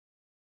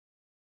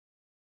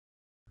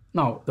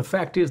Now, the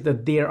fact is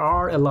that there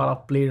are a lot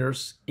of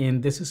players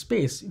in this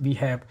space. We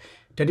have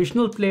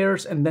traditional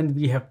players, and then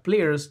we have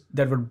players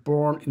that were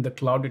born in the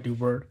cloud native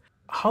world.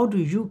 How do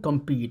you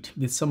compete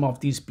with some of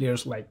these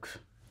players like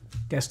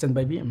Kasten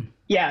by Veeam?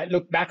 Yeah,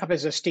 look, backup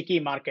is a sticky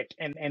market,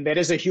 and there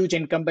is a huge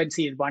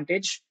incumbency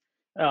advantage.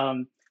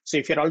 So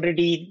if you're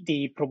already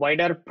the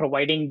provider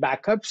providing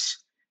backups,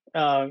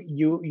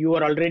 you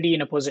are already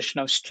in a position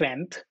of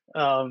strength.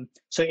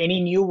 So any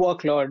new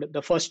workload,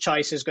 the first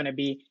choice is going to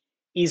be,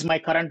 is my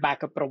current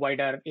backup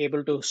provider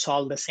able to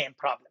solve the same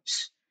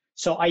problems?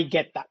 So I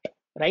get that,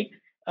 right?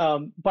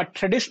 But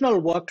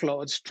traditional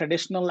workloads,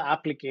 traditional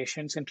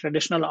applications, and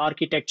traditional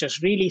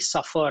architectures really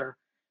suffer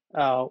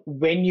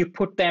when you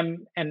put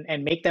them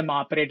and make them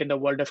operate in the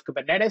world of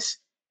Kubernetes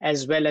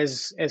as well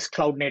as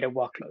cloud native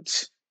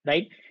workloads,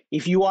 right?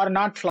 If you are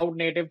not cloud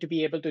native to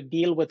be able to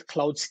deal with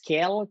cloud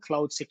scale,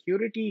 cloud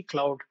security,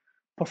 cloud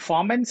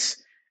performance,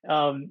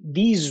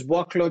 these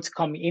workloads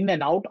come in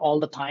and out all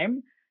the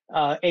time.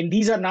 And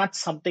these are not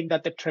something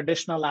that the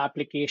traditional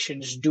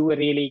applications do a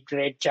really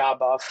great job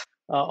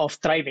of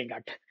thriving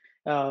at.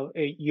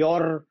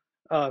 Your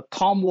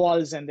comm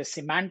walls and the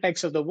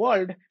semantics of the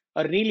world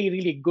are really,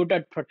 really good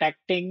at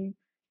protecting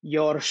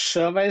your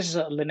servers,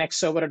 a Linux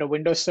server and a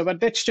Windows server.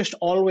 That's just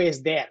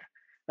always there,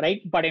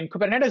 right? But in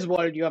Kubernetes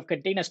world, you have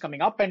containers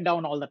coming up and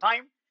down all the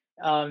time.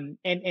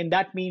 And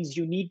that means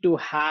you need to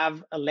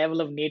have a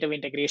level of native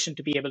integration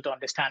to be able to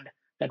understand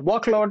that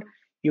workload.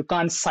 You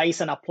can't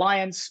size an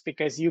appliance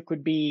because you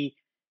could be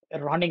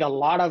running a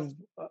lot of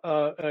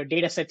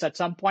data sets at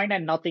some point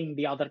and nothing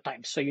the other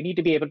time. So you need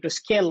to be able to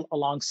scale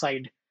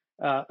alongside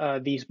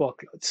these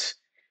workloads.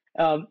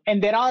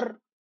 And there are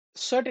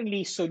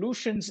certainly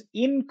solutions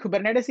in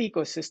Kubernetes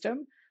ecosystem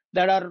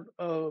that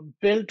are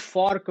built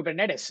for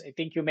Kubernetes. I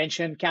think you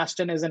mentioned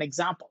Kasten as an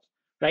example,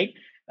 right?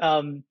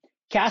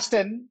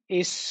 Kasten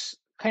is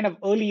kind of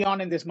early on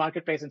in this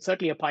marketplace and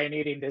certainly a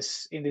pioneer in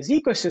this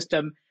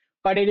ecosystem,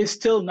 but it is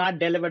still not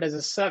delivered as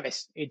a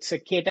service. It's a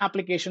Kate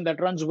application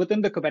that runs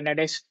within the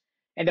Kubernetes.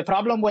 And the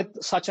problem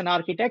with such an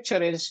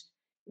architecture is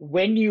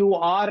when you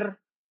are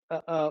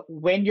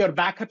when your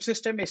backup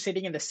system is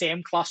sitting in the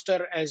same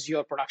cluster as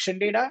your production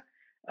data,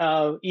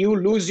 you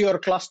lose your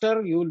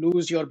cluster, you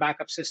lose your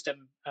backup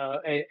system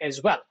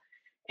as well.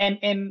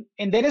 And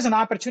there is an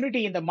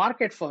opportunity in the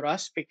market for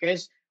us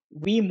because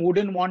we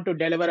wouldn't want to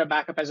deliver a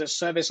backup as a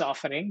service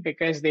offering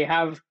because they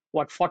have,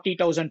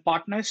 40,000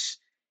 partners,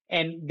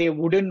 and they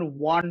wouldn't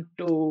want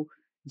to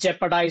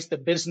jeopardize the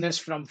business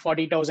from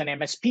 40,000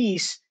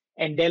 MSPs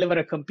and deliver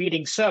a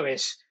competing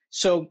service.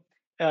 So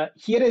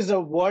here is a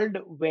world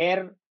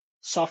where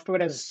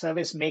software as a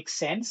service makes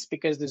sense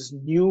because there's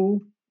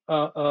new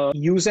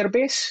user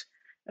base.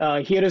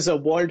 Here is a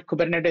world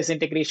Kubernetes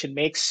integration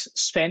makes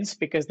sense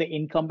because the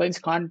incumbents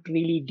can't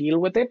really deal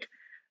with it.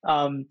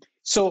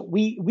 So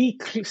we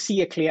see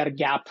a clear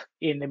gap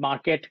in the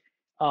market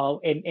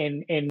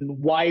and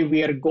why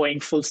we are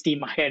going full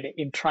steam ahead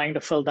in trying to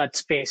fill that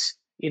space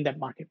in that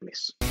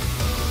marketplace.